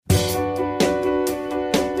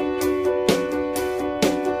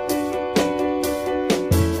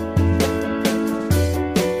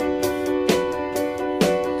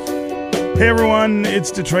Hey everyone, it's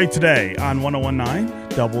Detroit Today on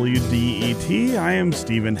 1019 WDET. I am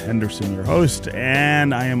Stephen Henderson, your host,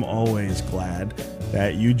 and I am always glad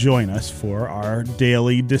that you join us for our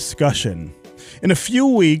daily discussion. In a few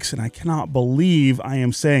weeks, and I cannot believe I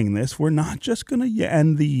am saying this, we're not just going to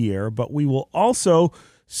end the year, but we will also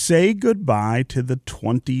say goodbye to the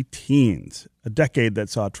 20-teens, a decade that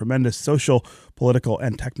saw tremendous social, political,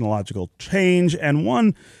 and technological change, and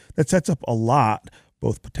one that sets up a lot,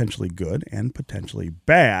 both potentially good and potentially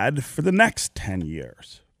bad, for the next 10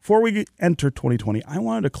 years. Before we enter 2020, I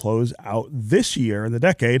wanted to close out this year in the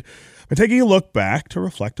decade by taking a look back to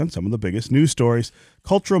reflect on some of the biggest news stories,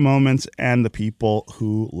 cultural moments, and the people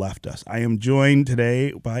who left us. I am joined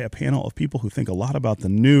today by a panel of people who think a lot about the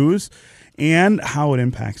news and how it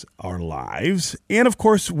impacts our lives. And of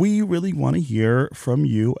course, we really want to hear from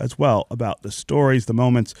you as well about the stories, the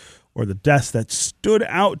moments, or the deaths that stood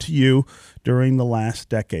out to you during the last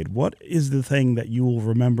decade. What is the thing that you will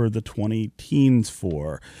remember the 20-teens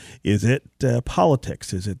for? Is it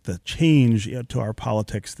politics? Is it the change to our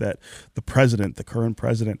politics that the current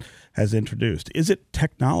president, has introduced? Is it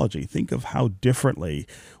technology? Think of how differently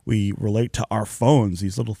we relate to our phones,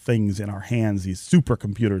 these little things in our hands, these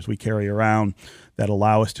supercomputers we carry around that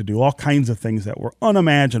allow us to do all kinds of things that were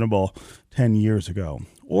unimaginable 10 years ago.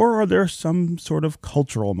 Or are there some sort of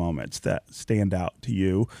cultural moments that stand out to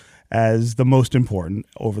you as the most important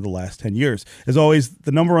over the last 10 years? As always,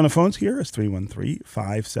 the number on the phones here is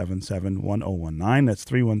 313-577-1019. That's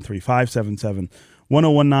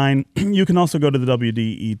 313-577-1019. You can also go to the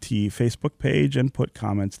WDET Facebook page and put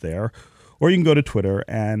comments there. Or you can go to Twitter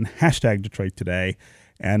and hashtag Detroit Today,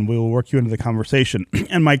 and we will work you into the conversation.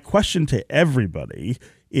 And my question to everybody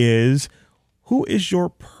is, who is your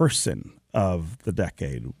person of the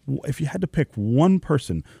decade? If you had to pick one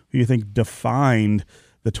person who you think defined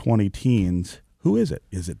the 20-teens, who is it?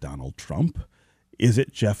 Is it Donald Trump? Is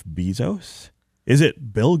it Jeff Bezos? Is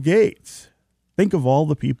it Bill Gates? Think of all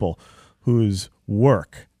the people whose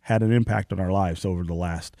work had an impact on our lives over the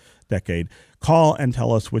last decade. Call and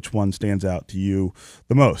tell us which one stands out to you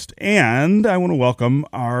the most. And I want to welcome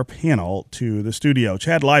our panel to the studio.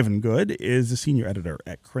 Chad Livengood is the senior editor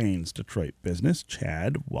at Crain's Detroit Business.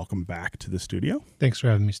 Chad, welcome back to the studio. Thanks for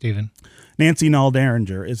having me, Stephen. Nancy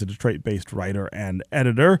Nall-Derringer is a Detroit-based writer and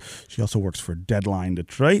editor. She also works for Deadline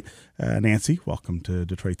Detroit. Nancy, welcome to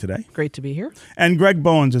Detroit Today. Great to be here. And Greg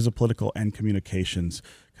Bowens is a political and communications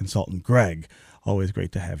consultant. Greg, always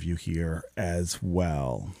great to have you here as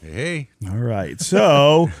well. Hey. All right.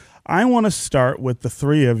 So I want to start with the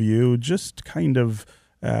three of you just kind of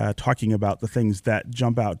talking about the things that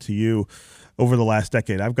jump out to you over the last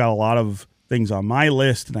decade. I've got a lot of things on my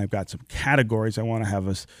list, and I've got some categories I want to have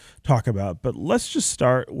us talk about. But let's just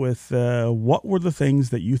start with what were the things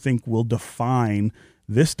that you think will define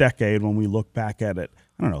this decade when we look back at it,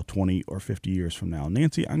 20 or 50 years from now.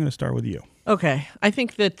 Nancy, I'm going to start with you. Okay. I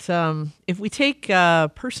think that if we take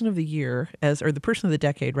Person of the Year or the Person of the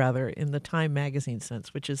Decade, rather, in the Time magazine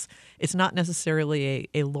sense, which is, it's not necessarily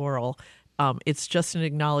a laurel. It's just an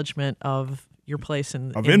acknowledgement of your place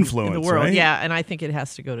in influence, in the world. right? Yeah, and I think it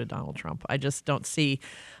has to go to Donald Trump. I just don't see,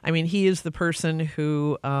 he is the person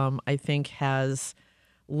who I think has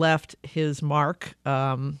left his mark.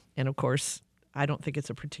 And of course, I don't think it's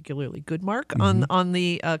a particularly good mark on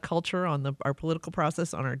the culture, on our political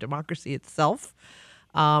process, on our democracy itself.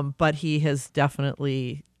 But he has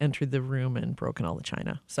definitely entered the room and broken all the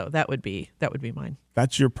china. So that would be mine.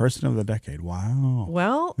 That's your person of the decade. Wow.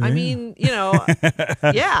 Well, Yeah.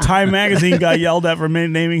 Yeah. Time magazine got yelled at for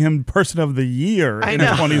naming him person of the year in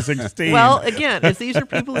 2016. Well, again, if these are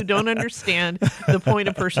people who don't understand the point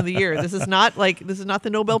of Person of the Year, this is not the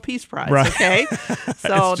Nobel Peace Prize, right. Okay?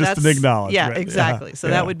 So it's just an acknowledgement. Yeah, exactly. So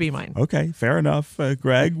that would be mine. Okay, fair enough.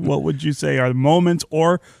 Greg, what would you say are the moments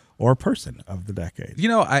or person of the decade?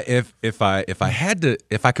 If I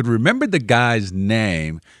could remember the guy's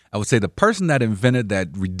name, I would say the person that invented that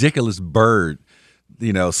ridiculous bird,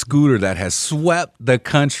 scooter that has swept the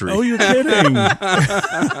country. Oh, you're kidding.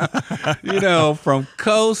 From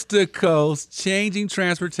coast to coast, changing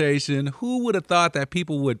transportation. Who would have thought that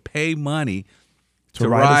people would pay money to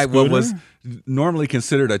ride what was normally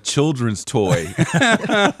considered a children's toy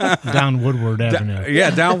down Woodward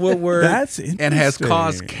Avenue. Down Woodward. That's interesting. And has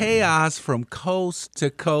caused chaos from coast to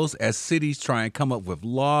coast as cities try and come up with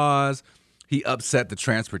laws. He upset the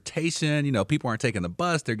transportation. People aren't taking the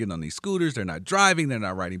bus. They're getting on these scooters. They're not driving. They're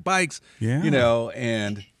not riding bikes. Yeah.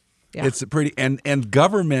 And it's pretty. And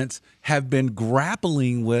governments have been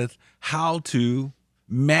grappling with how to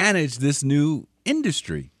manage this new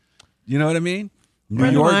industry. You know what I mean? New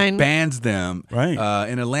York bans them. Right.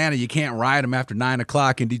 In Atlanta, you can't ride them after 9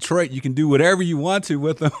 o'clock. In Detroit, you can do whatever you want to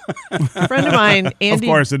with them. A friend of mine, Andy. Of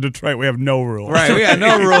course, in Detroit, we have no rules. Right, we have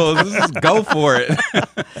no rules. Let's just go for it.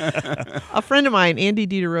 A friend of mine, Andy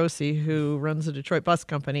DiDeRossi, who runs a Detroit bus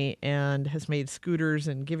company and has made scooters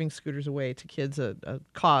and giving scooters away to kids a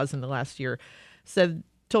cause in the last year,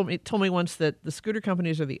 told me once that the scooter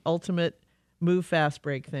companies are the ultimate move fast,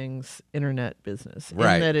 break things internet business.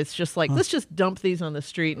 Right. And that it's just like, let's just dump these on the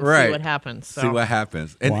street and see what happens. So. See what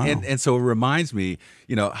happens. And so it reminds me,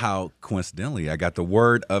 how coincidentally I got the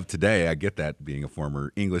word of today. I get that being a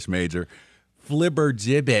former English major.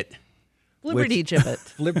 Flibbergibbet.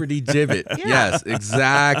 Flibbertigibbet. Yeah. Yes,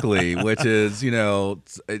 exactly. Which is,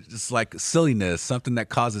 it's like silliness, something that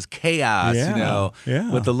causes chaos,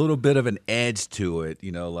 with a little bit of an edge to it,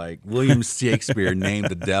 like William Shakespeare named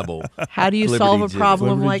the devil. How do you solve a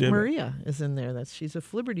problem like Maria is in there? She's a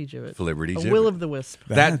flibbertigibbet. Flibbertigibbet. A will of the wisp.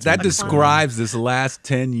 That describes this last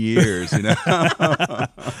 10 years, Sort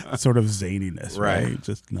of zaniness, right?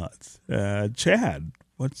 Just nuts. Chad,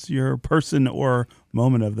 what's your person or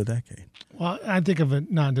moment of the decade? Well, I think of it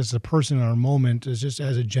not as a person or a moment, as just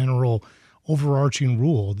as a general overarching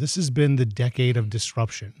rule. This has been the decade of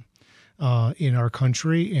disruption in our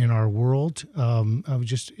country, in our world,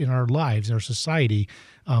 just in our lives, in our society.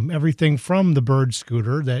 Everything from the bird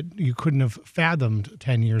scooter that you couldn't have fathomed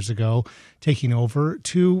 10 years ago taking over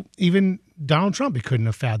to even Donald Trump, he couldn't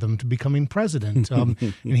have fathomed becoming president. And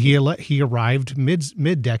he arrived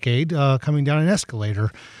mid-decade coming down an escalator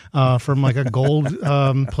from like a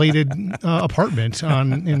gold-plated apartment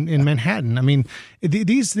in Manhattan. I mean,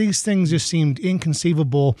 these things just seemed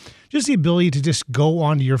inconceivable. Just the ability to just go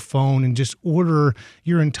onto your phone and just order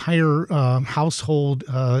your entire household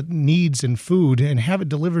needs and food and have it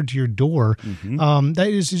delivered to your door. That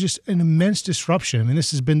is just an immense disruption. I mean, this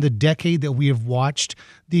has been the decade that we have watched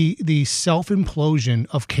the self-implosion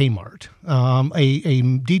of Kmart, a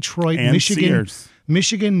Detroit, and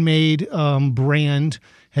Michigan-made brand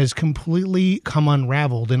has completely come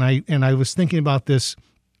unraveled. And I was thinking about this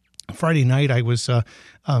Friday night. I was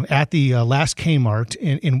at the last Kmart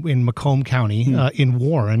in Macomb County in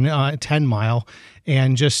Warren, 10 Mile,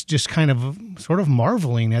 and just kind of sort of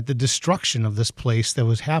marveling at the destruction of this place that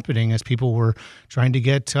was happening as people were trying to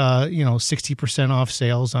get 60% off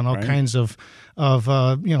sales on all kinds of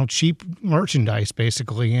cheap merchandise,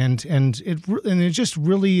 basically, and it just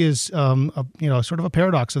really is sort of a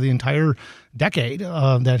paradox of the entire decade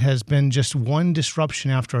that has been just one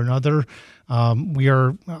disruption after another. We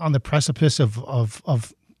are on the precipice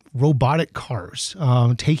of robotic cars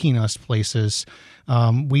taking us places.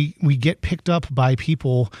 We get picked up by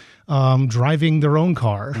people driving their own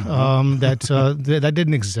car that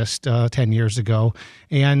didn't exist 10 years ago.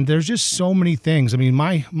 And there's just so many things. I mean,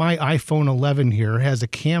 my iPhone 11 here has a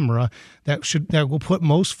camera that will put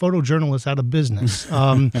most photojournalists out of business,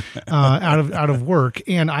 out of work.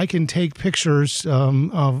 And I can take pictures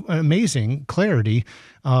of amazing clarity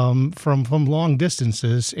from long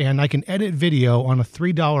distances, and I can edit video on a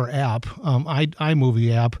 $3 app,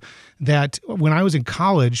 iMovie app, that when I was in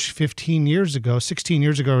college 16 years ago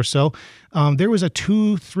or so, there was a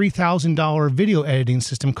 $2,000-$3,000 video editing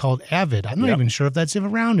system called Avid. I'm not even sure if that's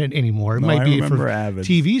around anymore. It might be for Avid.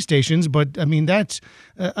 TV stations, but I mean, that's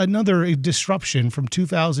another disruption from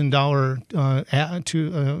 $2,000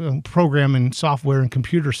 to program and software and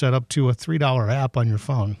computer setup to a $3 app on your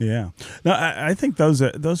phone. Yeah. No, I think those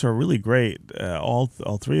are really great. All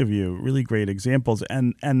three of you, really great examples.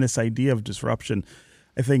 And this idea of disruption,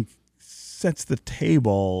 I think, sets the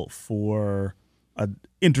table for an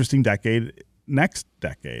interesting next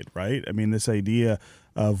decade, right? I mean, this idea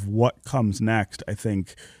of what comes next, I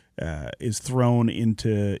think, is thrown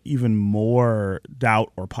into even more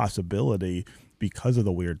doubt or possibility because of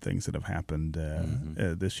the weird things that have happened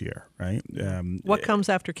this year, right? What comes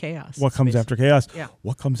after chaos? What comes after chaos? Yeah.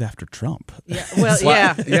 What comes after Trump? Yeah. Well,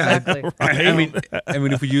 yeah, exactly. Right. I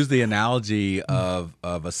mean, if we use the analogy of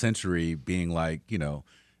a century being like,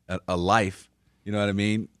 a life, you know what I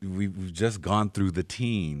mean? We've just gone through the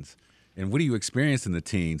teens. And what do you experience in the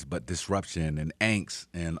teens but disruption and angst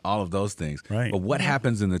and all of those things? Right. But what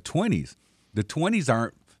happens in the 20s? The 20s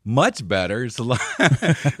aren't much better. It's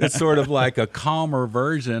it's sort of like a calmer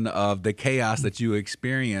version of the chaos that you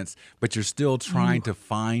experience, but you're still trying to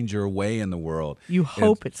find your way in the world. You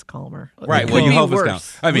hope it's calmer. Right. It well, could you be hope worse,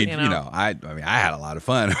 it's calmer. I mean, I I had a lot of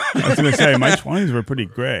fun. I was going to say, my 20s were pretty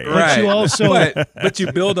great. Right. But you also but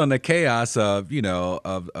you build on the chaos of,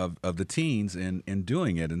 of the teens in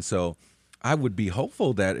doing it. And so I would be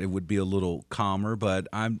hopeful that it would be a little calmer, but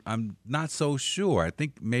I'm not so sure. I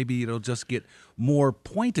think maybe it'll just get more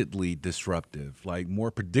pointedly disruptive, like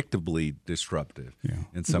more predictably disruptive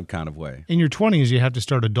in some kind of way. In your 20s, you have to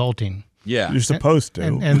start adulting. Yeah, You're supposed to.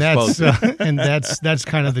 And that's and that's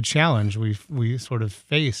kind of the challenge we sort of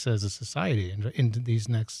face as a society in these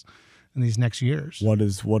next years. What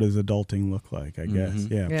does adulting look like, I guess?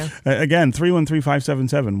 Yeah. Again,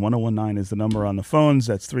 313-577-1019 is the number on the phones.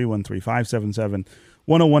 That's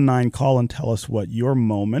 313-577-1019. Call and tell us what your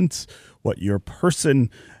moments, what your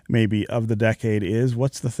person maybe of the decade is.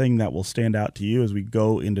 What's the thing that will stand out to you as we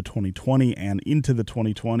go into 2020 and into the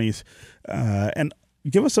 2020s? And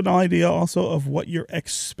give us an idea also of what you're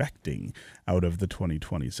expecting out of the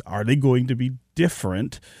 2020s. Are they going to be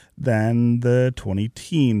different than the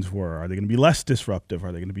 2010s were? Are they going to be less disruptive?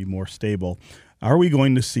 Are they going to be more stable? Are we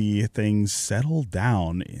going to see things settle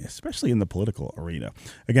down, especially in the political arena?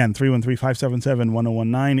 Again,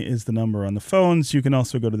 313-577-1019 is the number on the phones. You can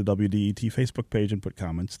also go to the WDET Facebook page and put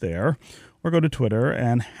comments there, or go to Twitter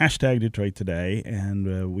and hashtag Detroit Today,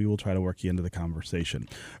 and we will try to work you into the conversation.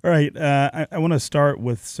 All right, I want to start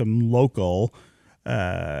with some local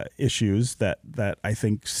issues that I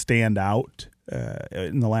think stand out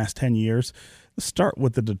in the last 10 years. Let's start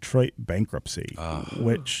with the Detroit bankruptcy,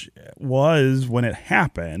 which was, when it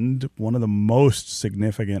happened, one of the most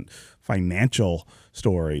significant financial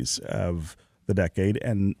stories of the decade.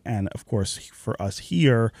 And of course, for us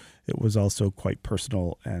here, it was also quite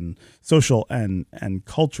personal and social and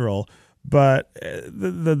cultural. But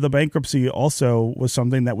the bankruptcy also was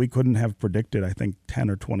something that we couldn't have predicted, I think, 10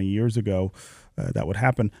 or 20 years ago that would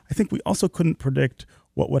happen. I think we also couldn't predict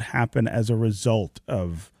what would happen as a result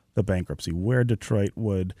of the bankruptcy, where Detroit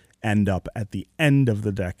would end up at the end of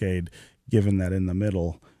the decade, given that in the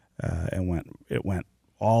middle it went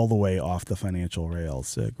all the way off the financial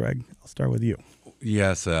rails. Greg, I'll start with you.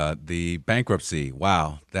 Yes, the bankruptcy.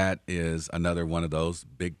 Wow, that is another one of those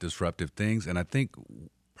big disruptive things. And I think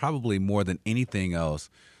probably more than anything else,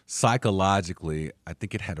 psychologically, I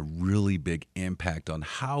think it had a really big impact on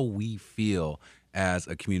how we feel as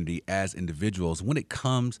a community, as individuals, when it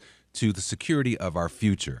comes to the security of our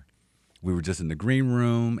future. We were just in the green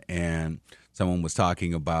room and someone was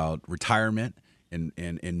talking about retirement and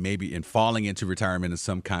maybe falling into retirement in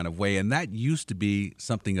some kind of way. And that used to be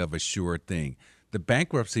something of a sure thing. The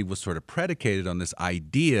bankruptcy was sort of predicated on this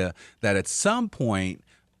idea that at some point,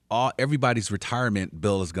 everybody's retirement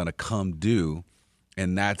bill is going to come due,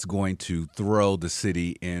 and that's going to throw the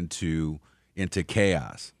city into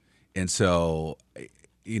chaos. And so,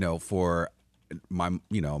 for my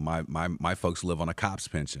folks live on a cop's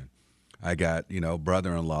pension. I got,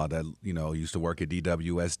 brother-in-law that, used to work at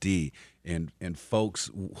DWSD, and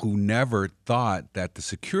folks who never thought that the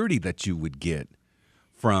security that you would get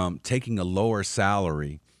from taking a lower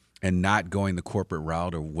salary and not going the corporate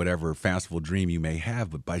route or whatever fanciful dream you may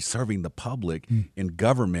have, but by serving the public in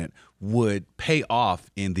government would pay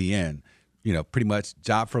off in the end. Pretty much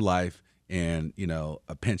job for life and,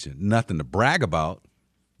 a pension. Nothing to brag about.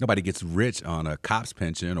 Nobody gets rich on a cop's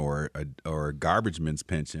pension or a garbage man's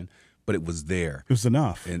pension, but it was there. It was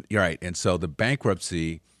enough. And you're right. And so the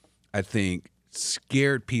bankruptcy, I think,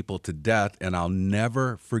 scared people to death. And I'll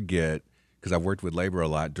never forget, because I worked with labor a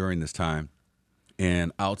lot during this time,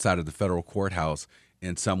 and outside of the federal courthouse,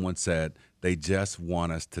 and someone said, they just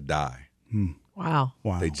want us to die. Wow.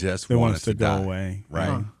 They just want us to go die. away. Right.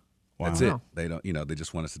 Wow. That's it. They don't, they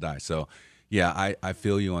just want us to die. So yeah, I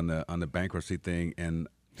feel you on the bankruptcy thing. And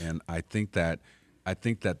I think that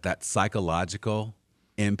psychological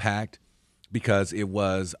impact, because it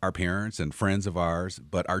was our parents and friends of ours,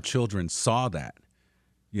 but our children saw that,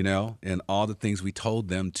 and all the things we told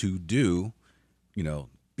them to do,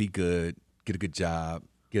 be good, get a good job,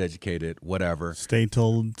 get educated, whatever. Stay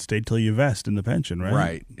till you vest in the pension, right?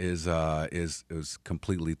 Right. Is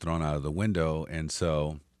completely thrown out of the window. And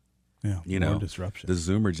so, more disruption. The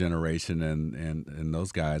Zoomer generation and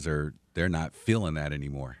those guys they're not feeling that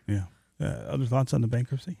anymore. Yeah. Other thoughts on the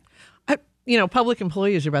bankruptcy? Public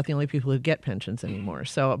employees are about the only people who get pensions anymore.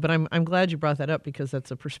 So, but I'm glad you brought that up, because that's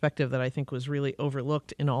a perspective that I think was really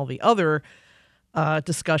overlooked in all the other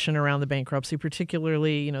discussion around the bankruptcy,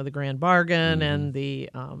 particularly, the grand bargain and the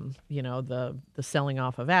selling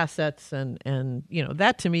off of assets. And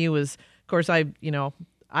that to me was, of course,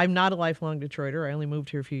 I'm not a lifelong Detroiter. I only moved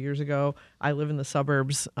here a few years ago. I live in the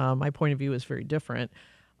suburbs. My point of view is very different.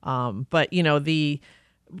 But one of the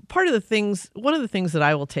things that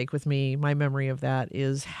I will take with me, my memory of that,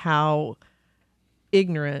 is how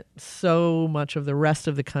ignorant so much of the rest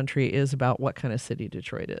of the country is about what kind of city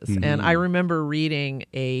Detroit is. And I remember reading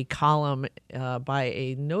a column by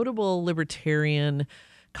a notable libertarian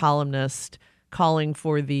columnist calling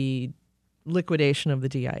for the liquidation of the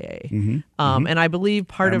DIA. And I believe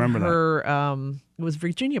part of her, it was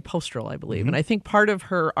Virginia Postrel, I believe. And I think part of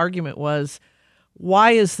her argument was,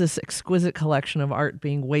 why is this exquisite collection of art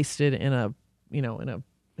being wasted in a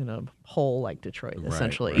hole like Detroit,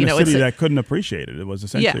 essentially? In a city that couldn't appreciate it. It was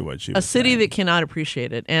essentially what she was a city saying. that cannot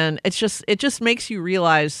appreciate it. And it just makes you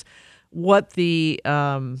realize what the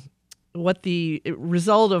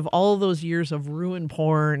result of all those years of ruin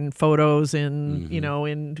porn photos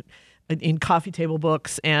in in coffee table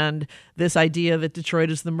books, and this idea that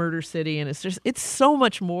Detroit is the murder city, and it's so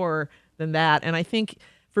much more than that. And I think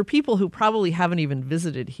for people who probably haven't even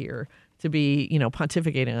visited here, to be,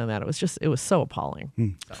 pontificating on that, it was so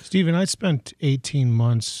appalling. Stephen, I spent 18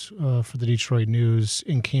 months for the Detroit News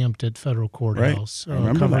encamped at Federal Courthouse,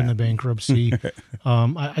 covering the bankruptcy.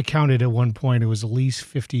 I counted at one point, it was at least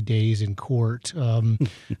 50 days in court,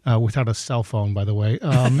 without a cell phone, by the way.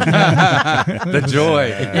 The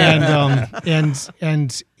joy.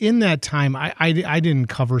 And in that time, I didn't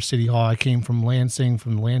cover City Hall. I came from Lansing,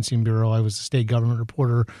 from the Lansing Bureau. I was a state government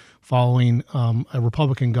reporter following a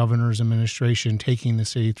Republican governor's administration taking the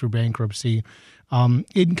city through bankruptcy.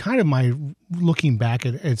 In kind of my looking back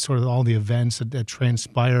at sort of all the events that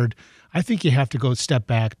transpired, I think you have to go step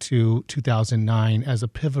back to 2009 as a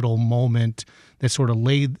pivotal moment that sort of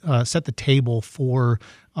set the table for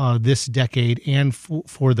this decade and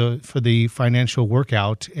for the financial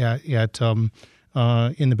workout in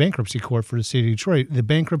the bankruptcy court for the city of Detroit. The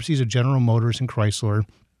bankruptcies of General Motors and Chrysler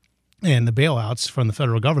and the bailouts from the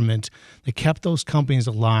federal government that kept those companies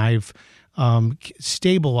alive,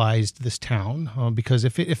 stabilized this town. Because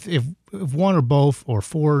if one or both or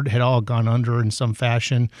Ford had all gone under in some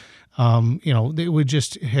fashion, it would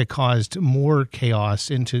just have caused more chaos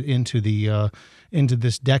into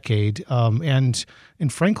this decade. And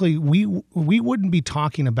frankly, we wouldn't be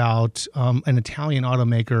talking about an Italian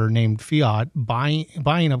automaker named Fiat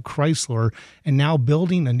buying up Chrysler and now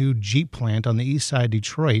building a new Jeep plant on the east side of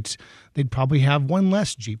Detroit. They'd probably have one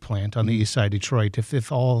less Jeep plant on the east side of Detroit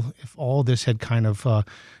if all this had kind of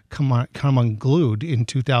come unglued in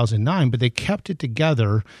 2009. But they kept it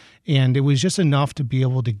together, and it was just enough to be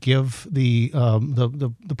able to give the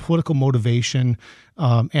political motivation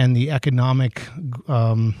and the economic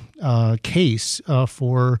case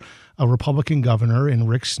for a Republican governor and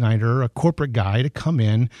Rick Snyder, a corporate guy, to come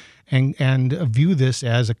in and view this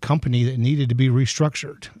as a company that needed to be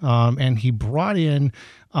restructured. And he brought in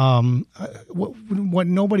what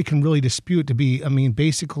nobody can really dispute to be,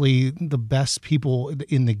 basically the best people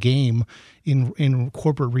in the game in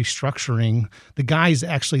corporate restructuring. The guys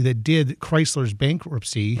actually that did Chrysler's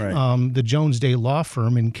bankruptcy, the Jones Day law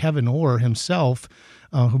firm, and Kevin Orr himself,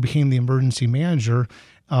 who became the emergency manager.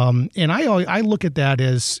 And I look at that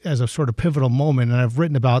as a sort of pivotal moment, and I've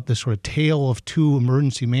written about this sort of tale of two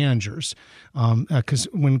emergency managers. Because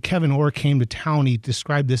when Kevin Orr came to town, he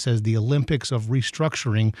described this as the Olympics of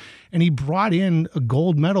restructuring, and he brought in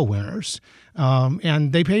gold medal winners.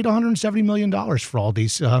 And they paid $170 million for all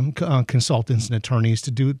these consultants and attorneys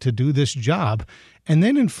to do this job. And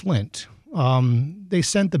then in Flint, they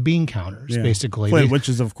sent the bean counters, basically. Flint, which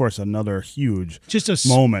is, of course, another huge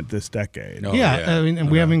moment this decade. We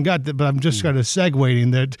haven't got that, but I'm just kind of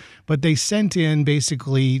segueing that. But they sent in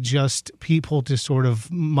basically just people to sort of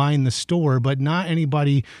mind the store, but not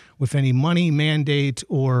anybody with any money, mandate,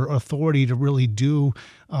 or authority to really do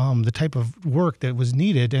the type of work that was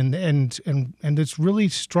needed. And it's really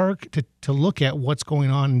stark to look at what's going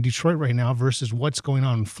on in Detroit right now versus what's going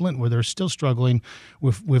on in Flint, where they're still struggling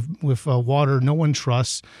with water no one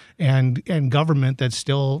trusts and government that's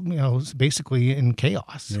still basically in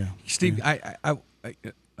chaos. Yeah. Steve, I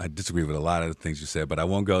disagree with a lot of the things you said, but I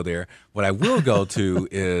won't go there. What I will go to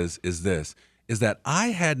is that I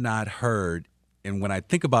had not heard, and when I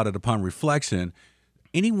think about it upon reflection,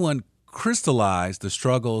 anyone crystallize the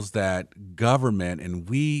struggles that government and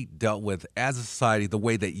we dealt with as a society the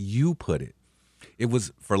way that you put it. It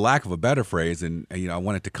was, for lack of a better phrase, and I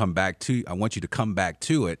want you to come back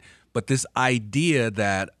to it, but this idea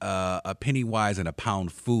that a penny wise and a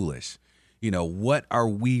pound foolish. What are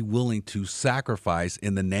we willing to sacrifice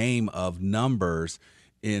in the name of numbers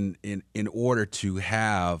in order to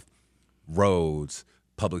have roads,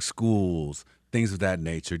 public schools, things of that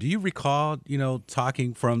nature? Do you recall,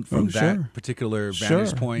 talking from that particular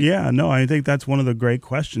vantage point? Yeah, no, I think that's one of the great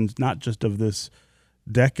questions, not just of this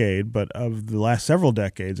decade, but of the last several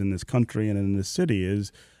decades in this country and in this city,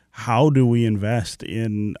 is how do we invest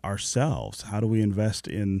in ourselves? How do we invest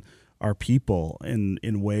in our people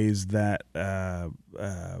in ways that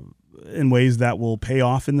will pay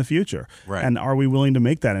off in the future? Right. And are we willing to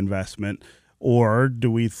make that investment, or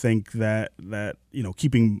do we think that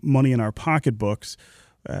keeping money in our pocketbooks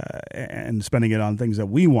and spending it on things that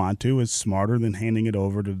we want to is smarter than handing it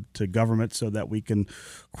over to government so that we can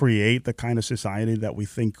create the kind of society that we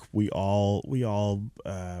think we all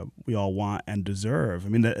want and deserve? I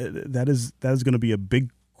mean, that is going to be a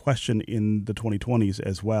big question in the 2020s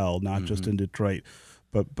as well, not just in Detroit,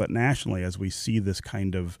 but nationally, as we see this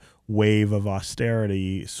kind of wave of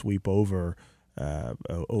austerity sweep over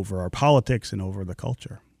our politics and over the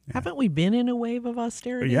culture. Yeah. Haven't we been in a wave of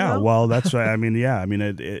austerity? Yeah, though? Well, that's right. I mean, yeah, I mean,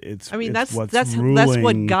 it's. That's ruling.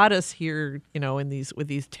 what got us here. With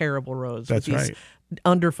these terrible roads. That's with these right.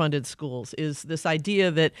 Underfunded schools is this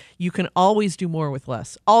idea that you can always do more with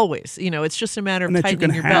less. Always, it's just a matter of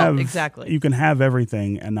tightening your belt. Exactly. You can have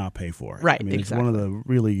everything and not pay for it. Right. I mean, exactly. It's one of the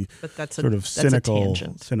really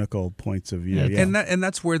cynical points of view. Yeah. Yeah. And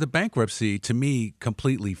that's where the bankruptcy, to me,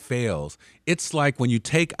 completely fails. It's like when you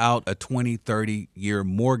take out a 20, 30-year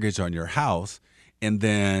mortgage on your house, and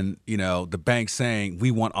then, the bank saying, we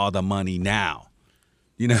want all the money now.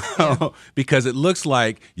 Because it looks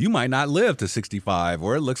like you might not live to 65,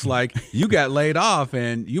 or it looks like you got laid off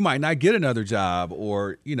and you might not get another job,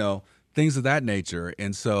 or, things of that nature.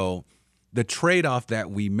 And so the trade-off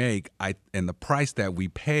that we make and the price that we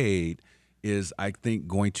paid is, I think,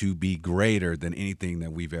 going to be greater than anything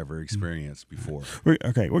that we've ever experienced before. We're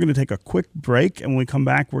going to take a quick break, and when we come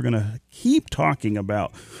back, we're going to keep talking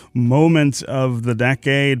about moments of the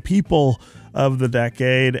decade, people of the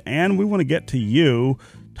decade, and we want to get to you,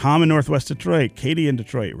 Tom in Northwest Detroit, Katie in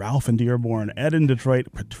Detroit, Ralph in Dearborn, Ed in Detroit,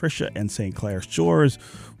 Patricia in St. Clair Shores.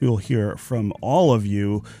 We will hear from all of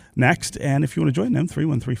you next, and if you want to join them,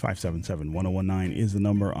 313-577-1019 is the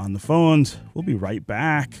number on the phones. We'll be right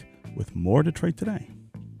back with more Detroit Today.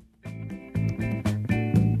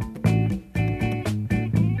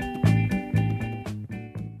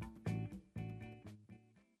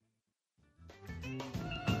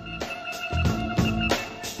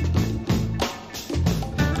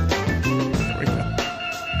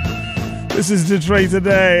 This is Detroit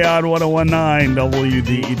Today on 1019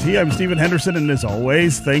 WDET. I'm Stephen Henderson, and as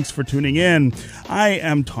always, thanks for tuning in. I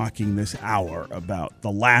am talking this hour about the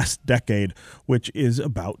last decade, which is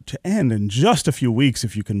about to end in just a few weeks,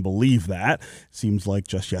 if you can believe that. Seems like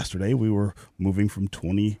just yesterday we were moving from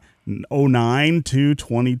 2009 to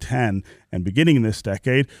 2010. And beginning in this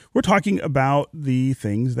decade, we're talking about the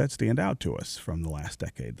things that stand out to us from the last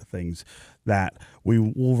decade, the things that we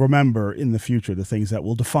will remember in the future, the things that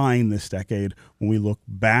will define this decade when we look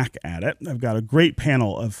back at it. I've got a great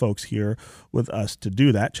panel of folks here with us to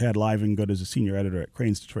do that. Chad Livengood is a senior editor at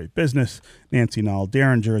Crane's Detroit Business. Nancy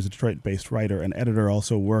Nall-Derringer is a Detroit-based writer and editor,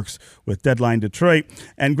 also works with Deadline Detroit.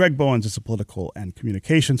 And Greg Bowens is a political and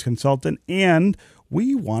communications consultant. And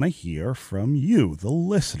we want to hear from you, the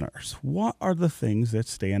listeners. What are the things that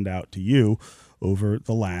stand out to you over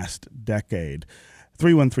the last decade?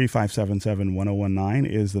 313-577-1019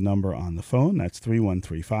 is the number on the phone. That's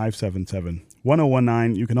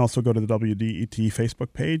 313-577-1019. You can also go to the WDET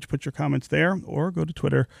Facebook page, put your comments there, or go to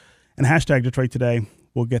Twitter and hashtag Detroit Today.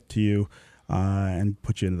 We'll get to you and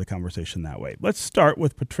put you into the conversation that way. Let's start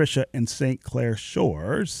with Patricia in St. Clair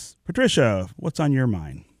Shores. Patricia, what's on your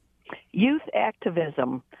mind? Youth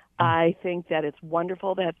activism. I think that it's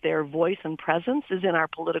wonderful that their voice and presence is in our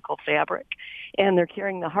political fabric, and they're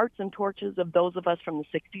carrying the hearts and torches of those of us from the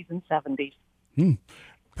 60s and 70s.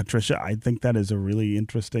 Patricia, I think that is a really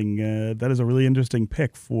interesting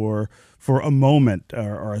pick for a moment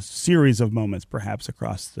or a series of moments, perhaps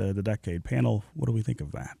across the decade. Panel, what do we think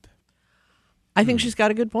of that? I think she's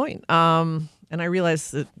got a good point. And I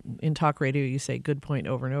realize that in talk radio you say "good point"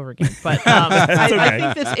 over and over again, but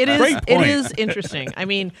I think it is interesting. I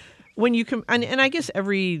mean, when you and I guess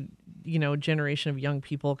every generation of young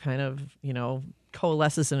people kind of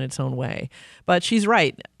coalesces in its own way. But she's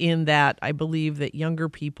right in that I believe that younger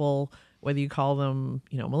people, whether you call them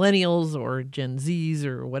millennials or Gen Zs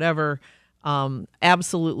or whatever,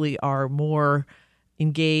 absolutely are more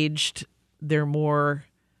engaged. They're more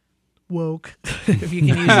woke, if you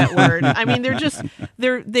can use that word. I mean,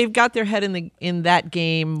 they've got their head in that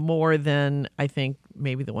game more than I think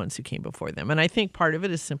maybe the ones who came before them. And I think part of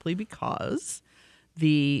it is simply because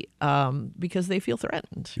because they feel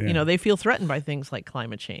threatened. Yeah. They feel threatened by things like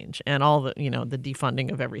climate change and all the the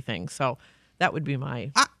defunding of everything. So that would be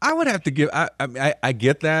my. I would have to give. I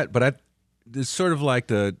get that, but it's sort of like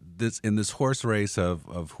this horse race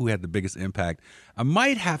of who had the biggest impact. I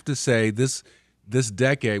might have to say this this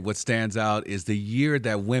decade, what stands out is the year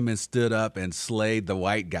that women stood up and slayed the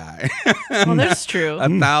white guy. Well, that's true.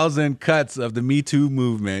 1,000 cuts of the Me Too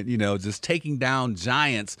movement, just taking down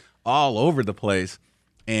giants all over the place.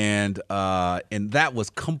 And that was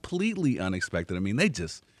completely unexpected. I mean, it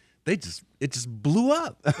just blew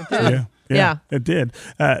up. Yeah. It did.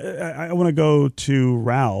 I want to go to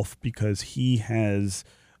Ralph because he has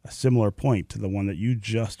a similar point to the one that you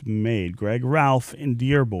just made. Greg, Ralph in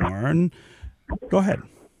Dearborn. Go ahead.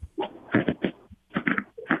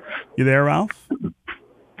 You there, Ralph?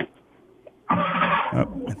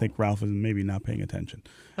 Oh, I think Ralph is maybe not paying attention.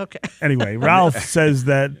 Okay. Anyway, Ralph says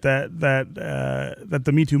that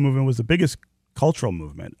the Me Too movement was the biggest cultural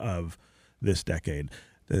movement of this decade.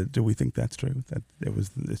 Do we think that's true? That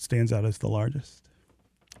it stands out as the largest?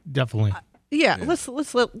 Definitely. Yeah, let's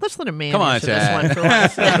let a man Come on, answer this Chad. one for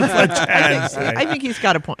once. Chad I think he's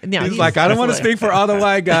got a point. Yeah, He's like, I don't want to speak for all the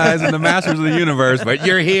white guys and the masters of the universe, but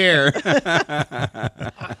you're here.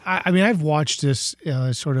 I mean, I've watched this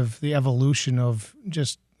sort of the evolution of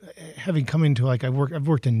just having come into I've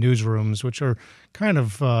worked in newsrooms, which are kind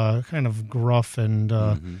of gruff and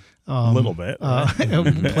a little bit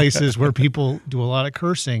places where people do a lot of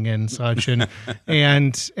cursing and such,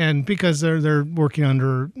 and because they're working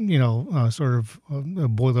under sort of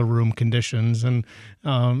boiler room conditions, and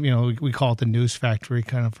we call it the news factory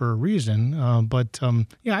kind of for a reason. But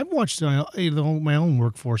I've watched my own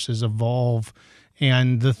workforces evolve.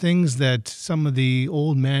 And the things that some of the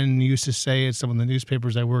old men used to say at some of the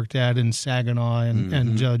newspapers I worked at in Saginaw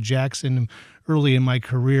and Jackson early in my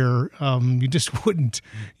career,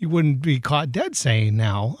 you wouldn't be caught dead saying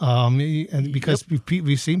now, and because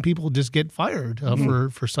we've seen people just get fired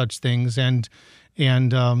for such things, and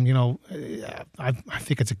I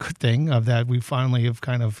think it's a good thing that we finally have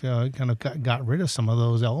kind of got rid of some of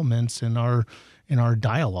those elements in our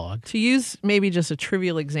dialogue. To use maybe just a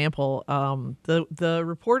trivial example, the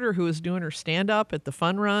reporter who was doing her stand-up at the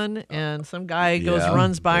fun run, and some guy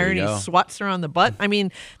runs by her and he swats her on the butt. I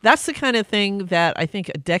mean, that's the kind of thing that I think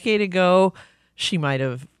a decade ago she might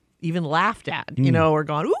have even laughed at, or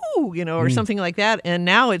gone, ooh, or something like that. And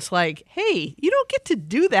now it's like, hey, you don't get to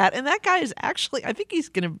do that. And that guy is actually, I think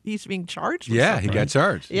he's being charged with something. He got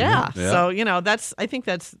charged. Yeah. So, I think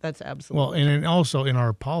that's absolutely. Well, and also in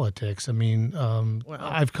our politics, I mean,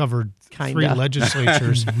 I've covered 3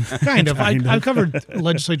 legislatures. I've covered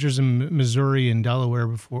legislatures in Missouri and Delaware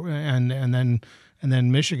before, and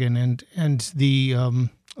then Michigan, and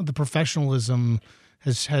the professionalism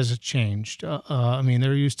has changed. I mean,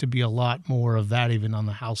 there used to be a lot more of that even on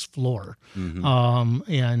the House floor, and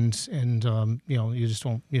you just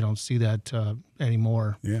don't see that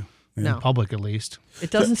anymore. Yeah. In public, at least. It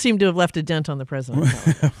doesn't seem to have left a dent on the president.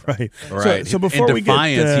 Right. So before in we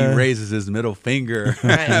defiance, he raises his middle finger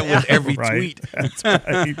with every tweet. That's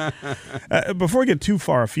right. Before we get too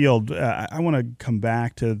far afield, I want to come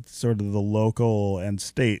back to sort of the local and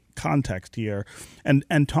state context here,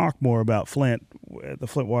 and talk more about Flint, the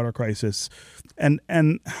Flint water crisis, and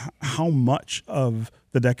how much of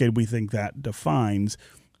the decade we think that defines.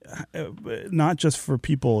 Not just for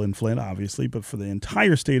people in Flint, obviously, but for the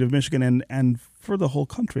entire state of Michigan and for the whole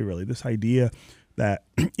country, really. This idea that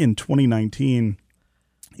in 2019,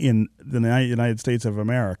 in the United States of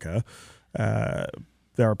America,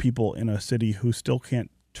 there are people in a city who still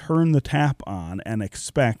can't turn the tap on and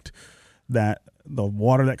expect that the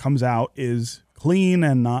water that comes out is clean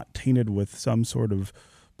and not tainted with some sort of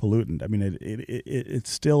pollutant. I mean, it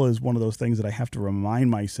still is one of those things that I have to remind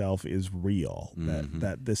myself is real,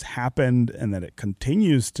 that this happened and that it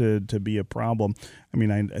continues to be a problem. I mean,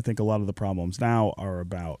 I think a lot of the problems now are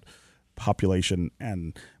about population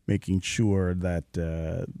and making sure that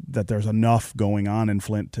that there's enough going on in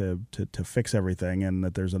Flint to fix everything, and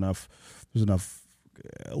that there's enough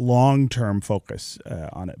long-term focus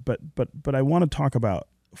on it. But I want to talk about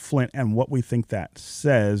Flint and what we think that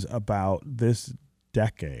says about this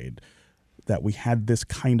decade, that we had this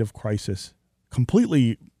kind of crisis,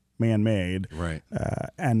 completely man-made, right?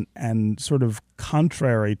 And sort of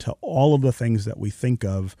contrary to all of the things that we think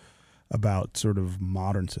of about sort of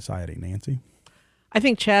modern society. Nancy? I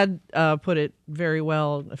think Chad put it very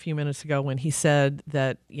well a few minutes ago when he said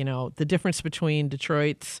that, the difference between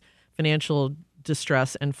Detroit's financial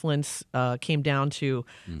distress and Flint's came down to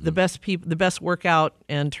the best workout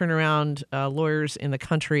and turnaround lawyers in the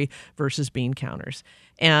country versus bean counters.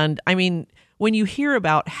 And I mean, when you hear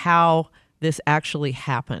about how this actually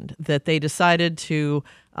happened, that they decided to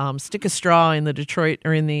stick a straw in the Detroit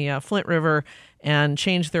or in the Flint River and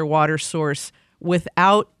change their water source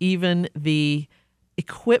without even the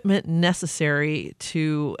equipment necessary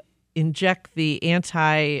to inject the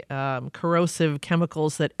anti-corrosive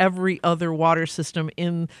chemicals that every other water system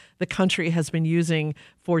in the country has been using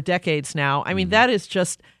for decades now. I mean, that is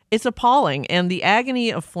just, it's appalling. And the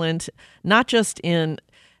agony of Flint, not just in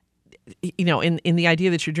the idea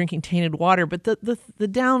that you're drinking tainted water, but the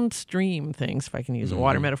downstream things, if I can use a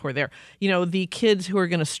water metaphor there, the kids who are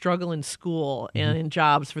going to struggle in school and in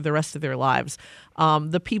jobs for the rest of their lives,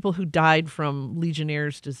 the people who died from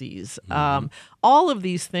Legionnaire's disease, all of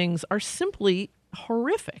these things are simply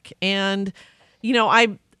horrific. And,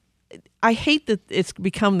 I hate that it's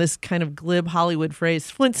become this kind of glib Hollywood phrase,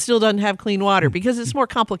 Flint still doesn't have clean water, because it's more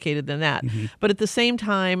complicated than that. But at the same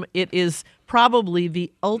time, it is probably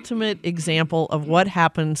the ultimate example of what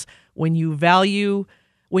happens when you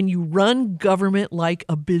run government like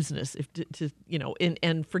a business,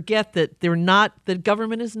 and forget that that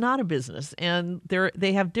government is not a business, and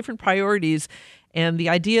they have different priorities. And the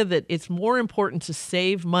idea that it's more important to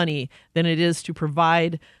save money than it is to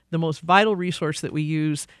provide the most vital resource that we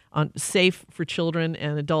use safe for children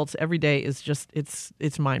and adults every day is just,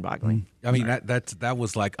 it's mind-boggling. I mean, that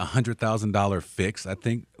was like $100,000 fix, I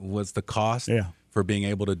think, was the cost for being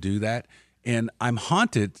able to do that. And I'm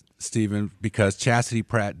haunted, Stephen, because Chastity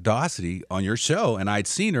Pratt Doherty on your show, and I'd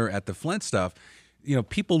seen her at the Flint stuff,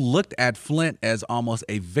 people looked at Flint as almost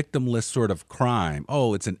a victimless sort of crime.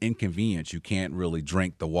 Oh, it's an inconvenience. You can't really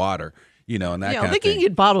drink the water, and that kind of thing. They can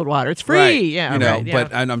get bottled water. It's free. Right. Yeah,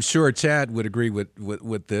 But and I'm sure Chad would agree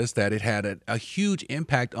with this, that it had a huge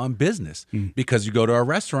impact on business because you go to a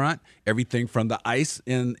restaurant, everything from the ice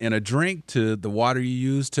in a drink to the water you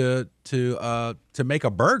use to make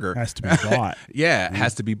a burger has to be bought. It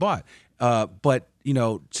has to be bought. But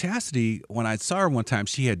Chastity, when I saw her one time,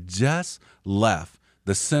 she had just left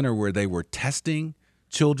the center where they were testing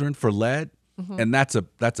children for lead, and that's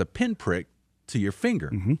a pinprick to your finger.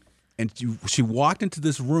 And she walked into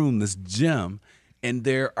this room, this gym, and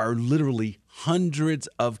there are literally hundreds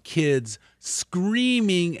of kids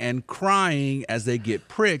screaming and crying as they get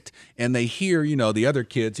pricked, and they hear, the other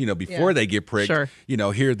kids, before they get pricked,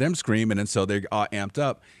 hear them screaming, and so they're all amped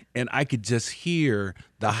up. And I could just hear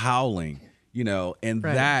the howling, and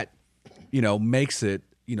that, makes it,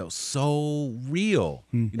 so real.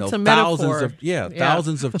 It's a thousands metaphor.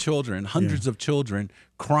 Thousands of children, hundreds of children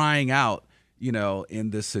crying out,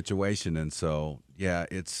 in this situation. And so,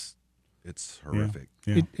 it's horrific.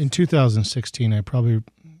 Yeah. In 2016, I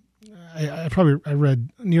read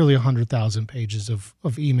nearly 100,000 pages of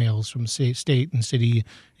emails from state and city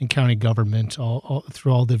and county government all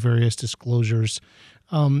through all the various disclosures.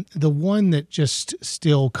 The one that just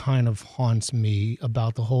still kind of haunts me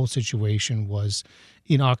about the whole situation was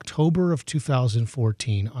in October of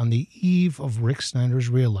 2014, on the eve of Rick Snyder's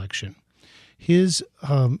reelection. His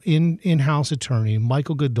in-house attorney,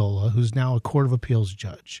 Michael Godola, who's now a Court of Appeals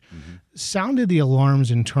judge, sounded the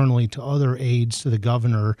alarms internally to other aides to the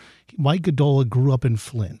governor. Mike Godola grew up in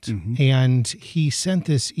Flint, and he sent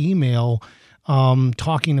this email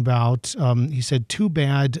talking about, he said, too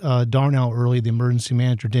bad Darnell Early, the emergency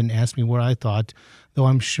manager, didn't ask me what I thought, though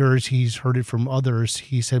I'm sure he's heard it from others.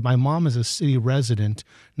 He said, my mom is a city resident.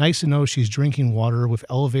 Nice to know she's drinking water with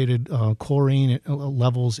elevated chlorine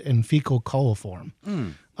levels and fecal coliform.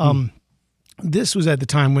 This was at the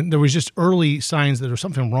time when there was just early signs that there was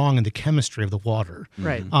something wrong in the chemistry of the water.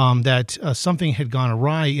 Right. That something had gone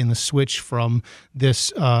awry in the switch from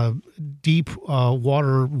this deep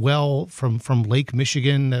water well from Lake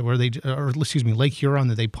Michigan, Lake Huron,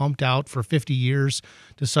 that they pumped out for 50 years,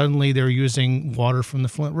 to suddenly they're using water from the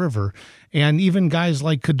Flint River. And even guys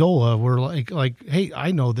like Godola were like, hey,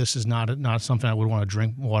 I know this is not something I would want to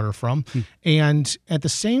drink water from. And at the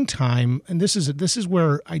same time, and this is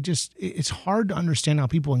where it's hard to understand how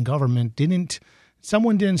people in government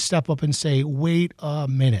someone didn't step up and say, wait a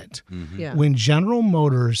minute. Yeah. When General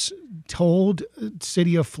Motors told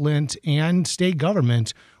City of Flint and state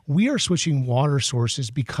government, we are switching water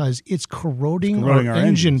sources because it's corroding our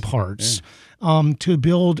engine parts to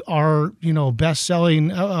build our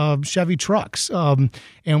best-selling Chevy trucks. So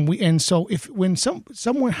when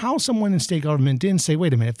someone in state government didn't say,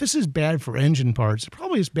 wait a minute, if this is bad for engine parts, it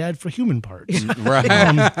probably is bad for human parts. Right.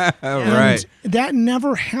 And that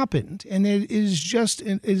never happened, and it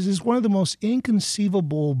is one of the most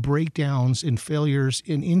inconceivable breakdowns and failures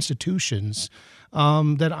in institutions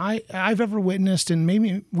that I've ever witnessed, and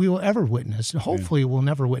maybe we will ever witness. And hopefully, we'll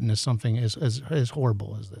never witness something as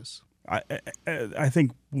horrible as this. I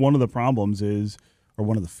think one of the problems is, or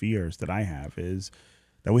one of the fears that I have is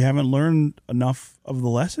that we haven't learned enough of the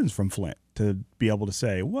lessons from Flint to be able to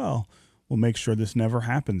say, well, will make sure this never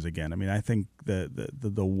happens again. I mean, I think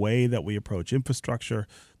the way that we approach infrastructure,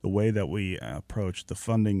 the way that we approach the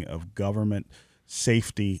funding of government,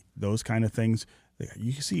 safety, those kind of things,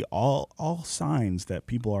 you see all signs that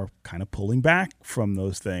people are kind of pulling back from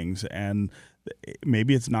those things. And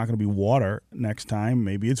maybe it's not going to be water next time.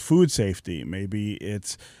 Maybe it's food safety. Maybe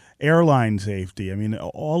it's airline safety. I mean,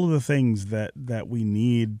 all of the things that we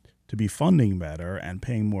need to be funding better and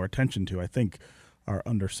paying more attention to, I think, are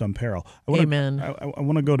under some peril. Amen. I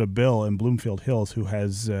want to go to Bill in Bloomfield Hills, who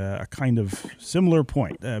has a kind of similar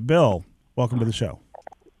point. Bill, welcome to the show.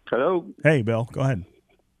 Hello. Hey, Bill, go ahead.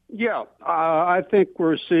 Yeah, I think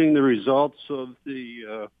we're seeing the results of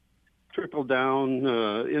the trickle-down,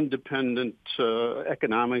 independent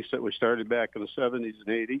economics that we started back in the 70s and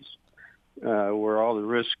 80s, where all the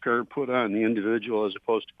risks are put on the individual as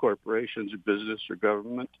opposed to corporations or business or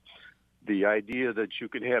government. The idea that you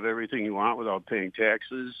can have everything you want without paying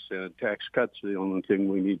taxes, and tax cuts are the only thing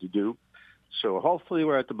we need to do. So hopefully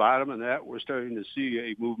we're at the bottom of that. We're starting to see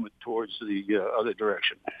a movement towards the other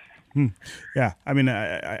direction. Yeah, I mean,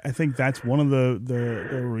 I think that's one of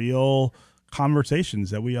the real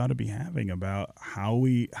conversations that we ought to be having about how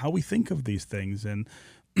we think of these things. And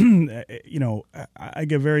I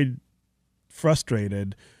get very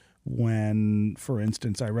frustrated when, for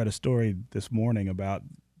instance, I read a story this morning about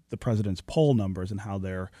the president's poll numbers and how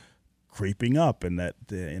they're creeping up, and that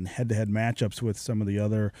in head-to-head matchups with some of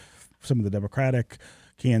the Democratic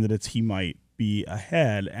candidates, he might be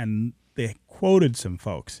ahead. And they quoted some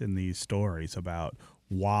folks in these stories about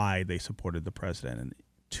why they supported the president. And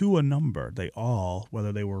to a number, they all,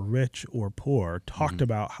 whether they were rich or poor, talked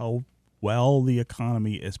about how well the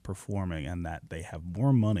economy is performing and that they have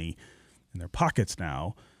more money in their pockets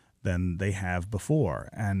now than they have before.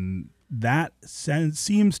 And that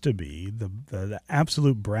seems to be the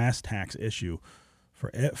absolute brass tacks issue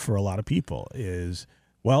for a lot of people is,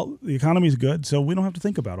 well, the economy's good, so we don't have to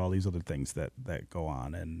think about all these other things that go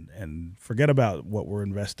on, and forget about what we're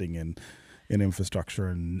investing in infrastructure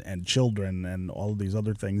and children and all of these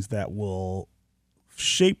other things that will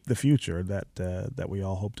shape the future that we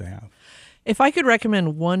all hope to have. If I could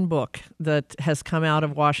recommend one book that has come out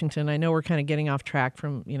of Washington, I know we're kind of getting off track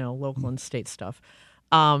from local and state stuff.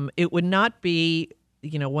 It would not be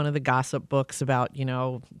one of the gossip books about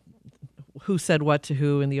who said what to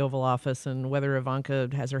who in the Oval Office and whether Ivanka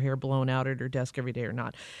has her hair blown out at her desk every day or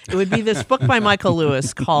not. It would be this book by Michael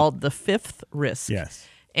Lewis called The Fifth Risk. Yes.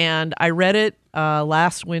 And I read it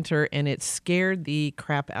last winter, and it scared the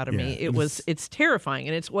crap out of me. It's terrifying.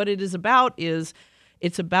 And what it is about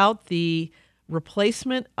it's about the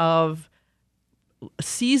replacement of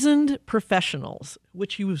seasoned professionals,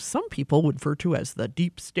 which some people would refer to as the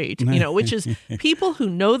deep state, which is people who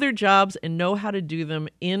know their jobs and know how to do them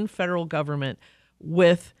in federal government,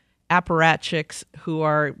 with apparatchiks who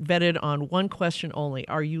are vetted on one question only: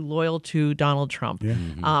 are you loyal to Donald Trump? Yeah.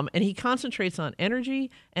 And he concentrates on energy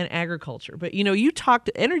and agriculture. But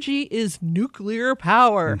energy is nuclear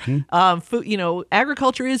power. Food,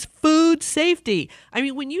 agriculture is food safety. I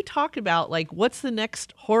mean, when you talk about what's the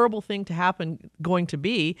next horrible thing to happen going to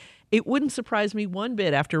be, it wouldn't surprise me one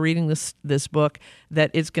bit after reading this book that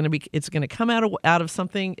it's going to come out of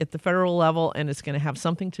something at the federal level, and it's going to have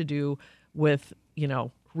something to do with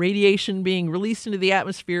radiation being released into the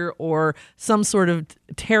atmosphere or some sort of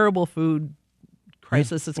terrible food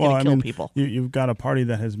crisis that's going to kill people. You've got a party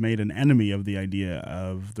that has made an enemy of the idea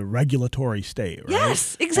of the regulatory state, right?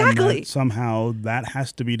 Yes, exactly. And somehow that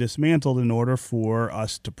has to be dismantled in order for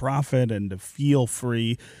us to profit and to feel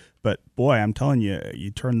free. But boy, I'm telling you,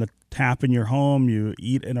 you turn the tap in your home, you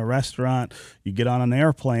eat in a restaurant, you get on an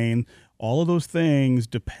airplane, all of those things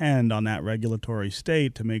depend on that regulatory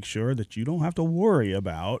state to make sure that you don't have to worry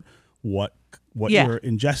about what you're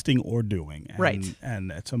ingesting or doing. And, right.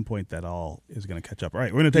 And at some point that all is going to catch up. All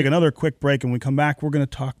right, we're going to take another quick break, and when we come back, we're going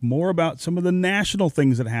to talk more about some of the national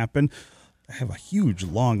things that happen. I have a huge,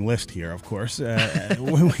 long list here, of course.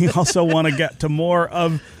 We also want to get to more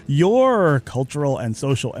of your cultural and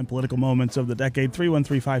social and political moments of the decade.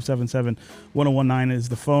 313-577-1019 is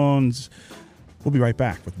the phones. We'll be right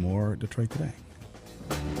back with more Detroit Today.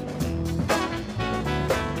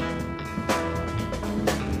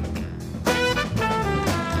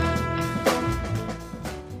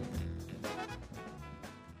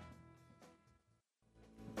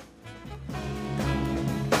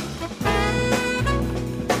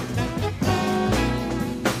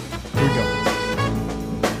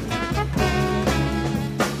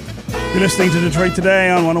 You're listening to Detroit Today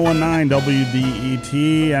on 1019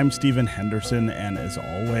 WDET. I'm Stephen Henderson, and as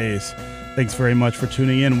always, Thanks very much for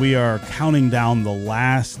tuning in. We are counting down the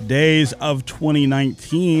last days of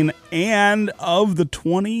 2019 and of the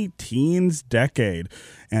 20-teens decade.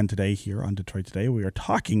 And today here on Detroit Today, we are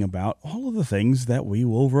talking about all of the things that we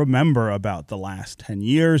will remember about the last 10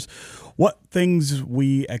 years, what things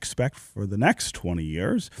we expect for the next 20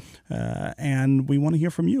 years, and we want to hear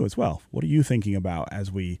from you as well. What are you thinking about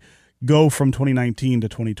as we go from 2019 to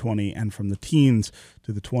 2020 and from the teens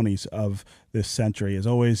to the 20s of this century? As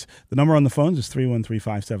always, the number on the phones is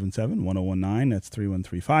 313-577-1019. That's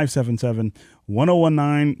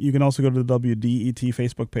 313-577-1019. You can also go to the WDET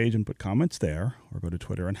Facebook page and put comments there, or go to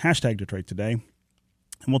Twitter and hashtag Detroit Today,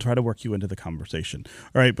 and we'll try to work you into the conversation.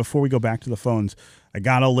 All right, before we go back to the phones, I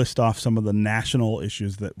got to list off some of the national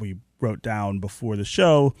issues that we wrote down before the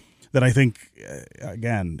show that I think,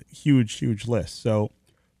 again, huge list. So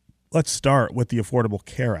let's start with the Affordable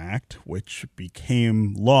Care Act, which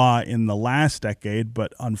became law in the last decade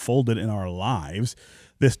but unfolded in our lives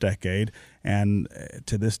this decade. And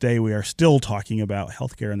to this day, we are still talking about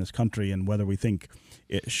healthcare in this country and whether we think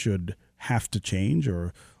it should have to change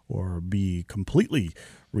or be completely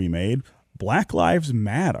remade. Black Lives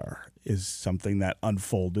Matter is something that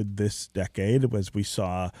unfolded this decade as we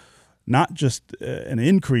saw not just an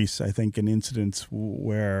increase, I think, in incidents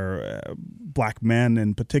where black men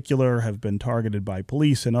in particular have been targeted by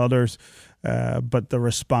police and others, but the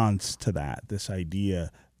response to that, this idea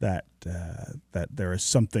that there is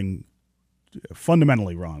something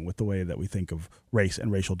fundamentally wrong with the way that we think of race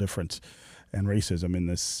and racial difference and racism in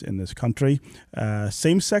this country.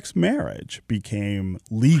 Same-sex marriage became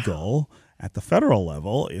legal at the federal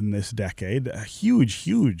level in this decade, a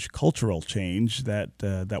huge cultural change that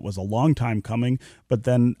was a long time coming, but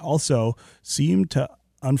then also seemed to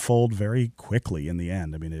unfold very quickly in the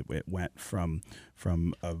end. I mean, it went from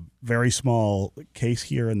a very small case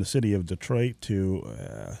here in the city of Detroit to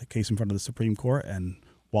a case in front of the Supreme Court, and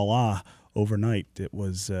voila, overnight it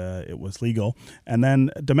was legal. And then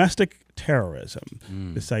domestic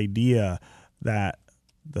terrorism, this idea that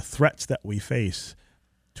the threats that we face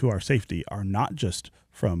to our safety are not just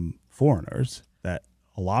from foreigners, that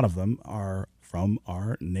a lot of them are from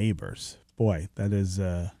our neighbors. Boy, that's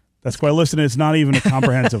quite a list, and it's not even a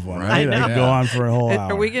comprehensive one, right? I could go on for a whole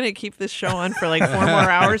hour. Are we going to keep this show on for like 4 more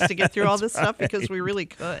hours to get through all this stuff? Because we really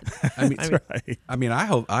could.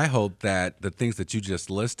 I hope that the things that you just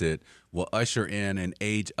listed will usher in an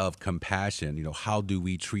age of compassion. You know, how do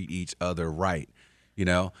we treat each other right? You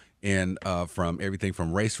know, and from everything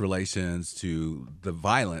from race relations to the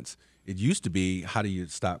violence. It used to be, how do you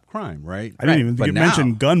stop crime, right? I didn't even think you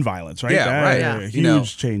mentioned gun violence, right? Yeah, right. Yeah.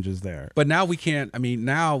 Huge changes there. But now we can't. I mean,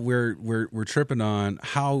 now we're tripping on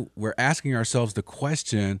how we're asking ourselves the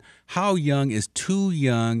question: how young is too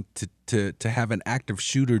young to have an active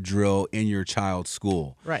shooter drill in your child's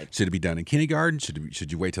school? Right. Should it be done in kindergarten?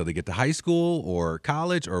 Should you wait till they get to high school or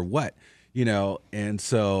college or what? You know, and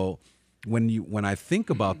so when I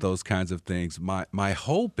think about those kinds of things, my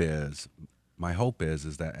hope is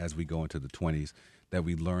that as we go into the 20s, that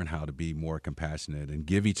we learn how to be more compassionate and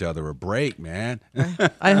give each other a break, man.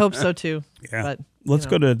 I hope so too. Yeah. But, let's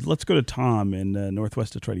go to Tom in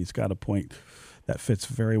Northwest Detroit. He's got a point that fits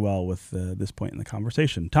very well with this point in the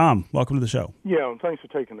conversation. Tom, welcome to the show. Yeah, thanks for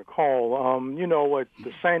taking the call. You know what,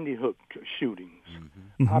 the Sandy Hook shootings,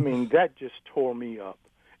 Mm-hmm. I mean, that just tore me up.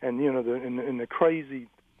 And, you know, the crazy,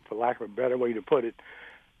 for lack of a better way to put it,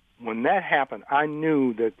 when that happened, I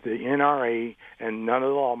knew that the NRA and none of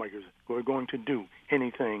the lawmakers were going to do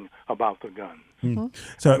anything about the guns. Mm-hmm.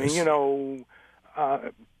 So, I mean, you know,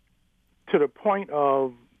 to the point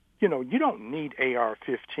of, you know, you don't need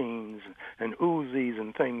AR-15s and Uzis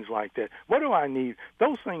and things like that. What do I need?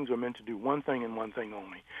 Those things were meant to do one thing and one thing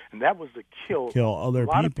only, and that was to kill other a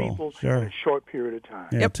lot people. of people Sure. in a short period of time.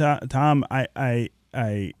 Yeah, yep. Tom, I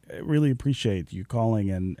really appreciate you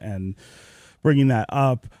calling and bringing that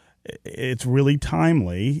up. It's really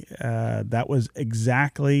timely. That was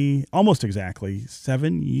almost exactly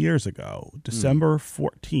 7 years ago, December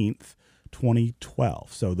 14th,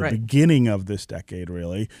 2012. So the beginning of this decade,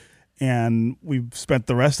 really. And we've spent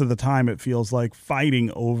the rest of the time, it feels like,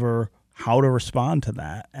 fighting over how to respond to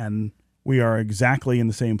that. And we are exactly in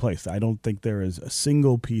the same place. I don't think there is a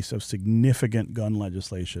single piece of significant gun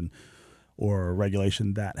legislation or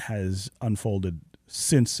regulation that has unfolded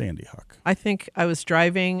since Sandy Hook. I think I was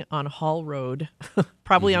driving on Hall Road,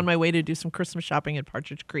 probably on my way to do some Christmas shopping at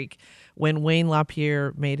Partridge Creek, when Wayne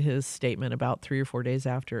LaPierre made his statement about 3 or 4 days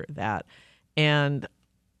after that. And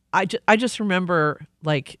I just remember,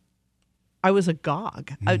 like, I was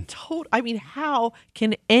agog. I mean, how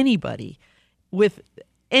can anybody with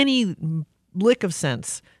any lick of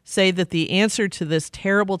sense say that the answer to this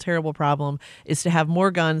terrible, terrible problem is to have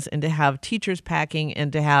more guns and to have teachers packing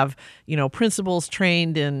and to have, principals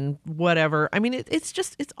trained in whatever. I mean,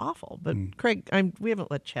 it's awful. But Craig, we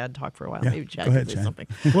haven't let Chad talk for a while. Yeah. Maybe Chad Go ahead, can say Chad. something.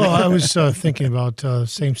 Well, I was thinking about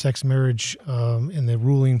same-sex marriage and the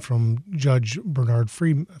ruling from Judge Bernard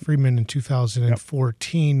Friedman in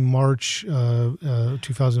 2014, March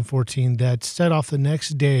 2014, that set off the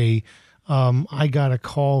next day. I got a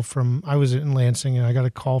call I was in Lansing, and I got a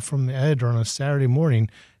call from the editor on a Saturday morning.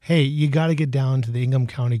 Hey, you got to get down to the Ingham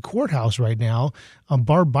County Courthouse right now.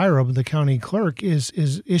 Barb Byrum, the county clerk, is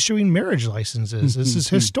issuing marriage licenses. This is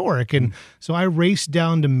historic. And so I raced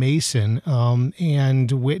down to Mason and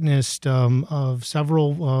witnessed of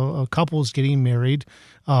several couples getting married.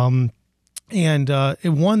 And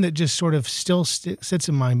one that just sort of still sits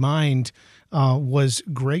in my mind was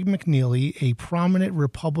Greg McNeely, a prominent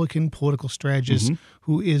Republican political strategist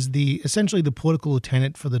who is essentially the political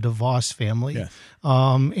lieutenant for the DeVos family. Yes.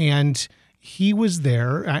 And he was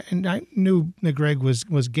there, and I knew that Greg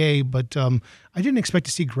was gay, but I didn't expect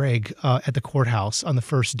to see Greg at the courthouse on the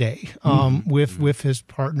first day with his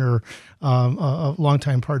partner, a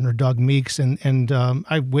longtime partner, Doug Meeks, and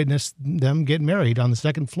I witnessed them get married on the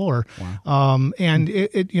second floor. Wow. And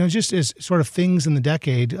it just as sort of things in the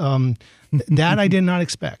decade that I did not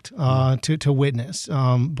expect to witness.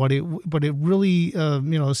 But it really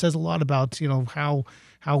says a lot about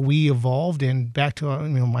how we evolved, and back to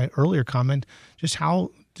my earlier comment, just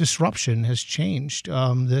how disruption has changed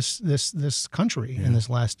this country in this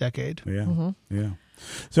last decade. Yeah, yeah.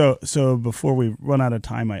 So before we run out of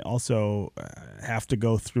time, I also have to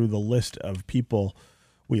go through the list of people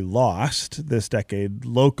we lost this decade,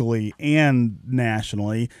 locally and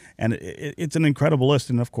nationally, and it's an incredible list.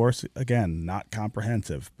 And of course, again, not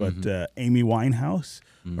comprehensive, but Amy Winehouse,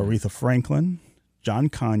 Aretha Franklin, John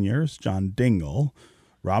Conyers, John Dingell,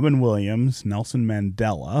 Robin Williams, Nelson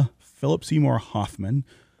Mandela, Philip Seymour Hoffman,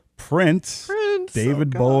 Prince,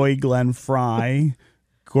 David Bowie, Glenn Fry,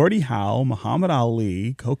 Gordie Howe, Muhammad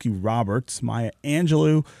Ali, Cokie Roberts, Maya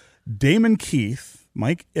Angelou, Damon Keith,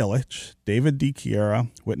 Mike Ilitch, David D. Chiara,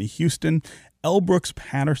 Whitney Houston, L. Brooks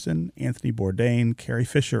Patterson, Anthony Bourdain, Carrie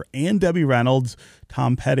Fisher, and Debbie Reynolds,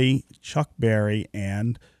 Tom Petty, Chuck Berry,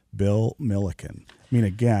 and Bill Milliken. I mean,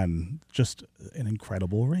 again, just an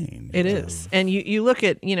incredible range. It is. And you look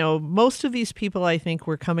at, most of these people, I think,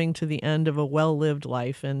 were coming to the end of a well-lived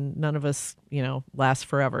life, and none of us, last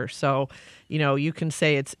forever. So, you can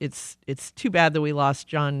say it's too bad that we lost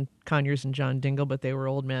John Conyers and John Dingell, but they were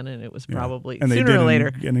old men, and it was probably and sooner or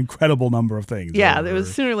later. An incredible number of things. Yeah, it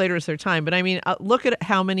was sooner or later was their time. But I mean, look at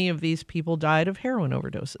how many of these people died of heroin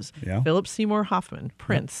overdoses. Yeah. Philip Seymour Hoffman,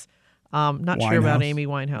 Prince. Not Winehouse. sure about Amy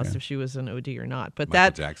Winehouse if she was an OD or not, but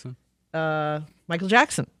Jackson. Michael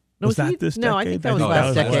Jackson. No, Was that this No, I decade? think that was No,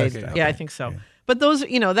 last that was decade. last decade. Yeah, I Okay. think so. Yeah. But those,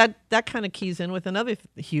 that kind of keys in with another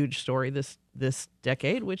huge story this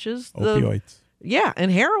decade, which is Opioids.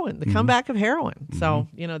 and heroin, the comeback of heroin. So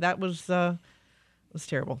that was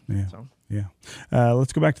terrible. Yeah. So. Yeah.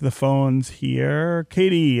 Let's go back to the phones here.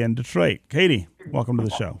 Katie in Detroit. Katie, welcome to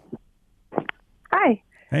the show. Hi.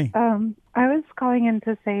 Hey. I was calling in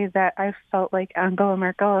to say that I felt like Angela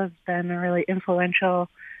Merkel has been a really influential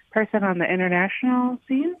person on the international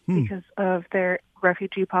scene because of their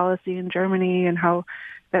refugee policy in Germany and how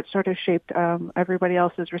that sort of shaped everybody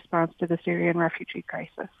else's response to the Syrian refugee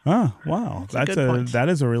crisis. Oh, wow. That's a good point. That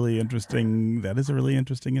is a really interesting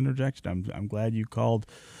interjection. I'm glad you called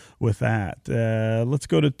with that. Let's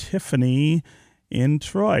go to Tiffany in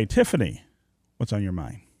Troy. Tiffany, what's on your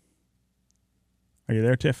mind? Are you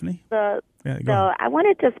there, Tiffany? So I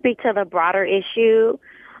wanted to speak to the broader issue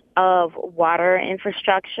of water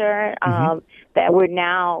infrastructure that we're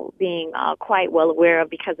now being quite well aware of,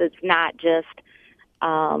 because it's not just,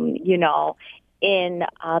 in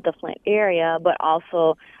the Flint area, but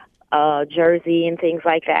also Jersey and things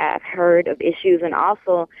like that. I've heard of issues, and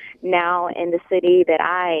also now in the city that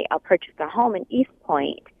I purchased a home in East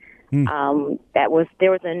Point. There was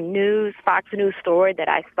a Fox News story that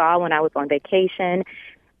I saw when I was on vacation,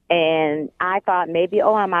 and I thought maybe,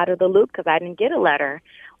 I'm out of the loop because I didn't get a letter.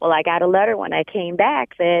 Well, I got a letter when I came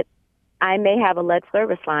back that I may have a lead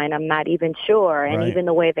service line. I'm not even sure. And even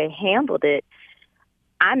the way they handled it,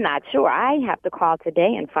 I'm not sure. I have to call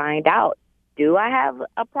today and find out, do I have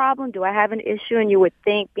a problem? Do I have an issue? And you would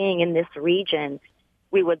think, being in this region,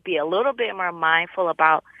 we would be a little bit more mindful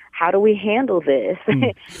about how do we handle this?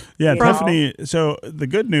 Yeah, Tiffany, so the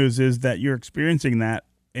good news is that you're experiencing that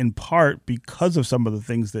in part because of some of the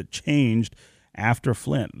things that changed after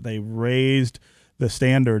Flint. They raised the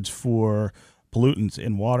standards for pollutants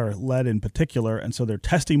in water, lead in particular, and so they're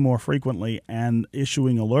testing more frequently and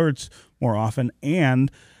issuing alerts more often, and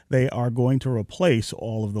they are going to replace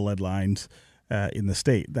all of the lead lines in the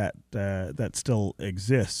state that still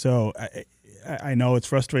exist. So I know it's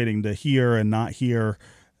frustrating to hear and not hear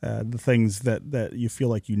the things that you feel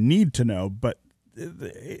like you need to know, but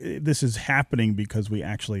this is happening because we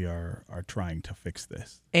actually are trying to fix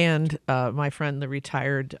this. And my friend, the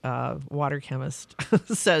retired water chemist,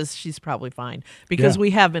 says she's probably fine because we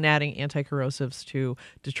have been adding anti-corrosives to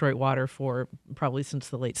Detroit water for probably since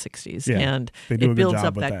the late 60s. And it builds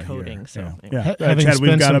up that coating. Here. So yeah. Having Chad, we've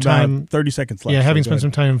spent got some about time, 30 seconds left. Yeah, having so spent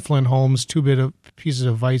some time in Flint Homes, 2 pieces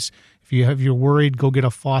of advice. If you're worried, go get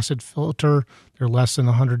a faucet filter. They're less than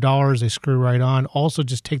 $100. They screw right on. Also,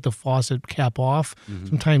 just take the faucet cap off.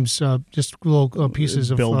 Sometimes just little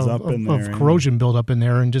pieces of corrosion build up in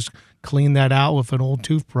there, and just clean that out with an old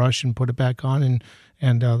toothbrush and put it back on,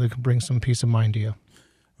 and they can bring some peace of mind to you.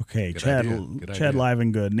 Okay, Good Chad idea. Live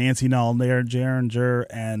and Good, Nancy Null, Jaron Jur,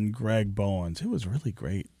 and Greg Bowens. It was really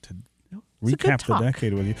great to recap the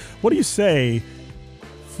decade with you. What do you say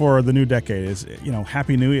for the new decade? Is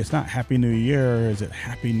Happy New Year? It's not Happy New Year. Is it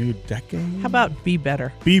Happy New Decade? how about be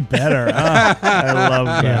better? Be better. I love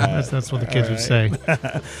that. Yeah, that's what the kids would say.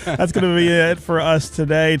 That's going to be it for us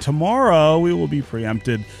today. Tomorrow we will be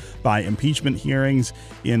preempted by impeachment hearings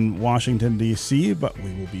in Washington, D.C., but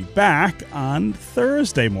we will be back on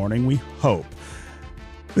Thursday morning, we hope.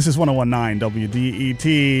 This is 101.9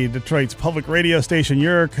 WDET, Detroit's public radio station,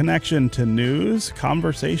 your connection to news,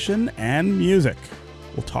 conversation, and music.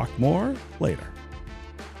 We'll talk more later.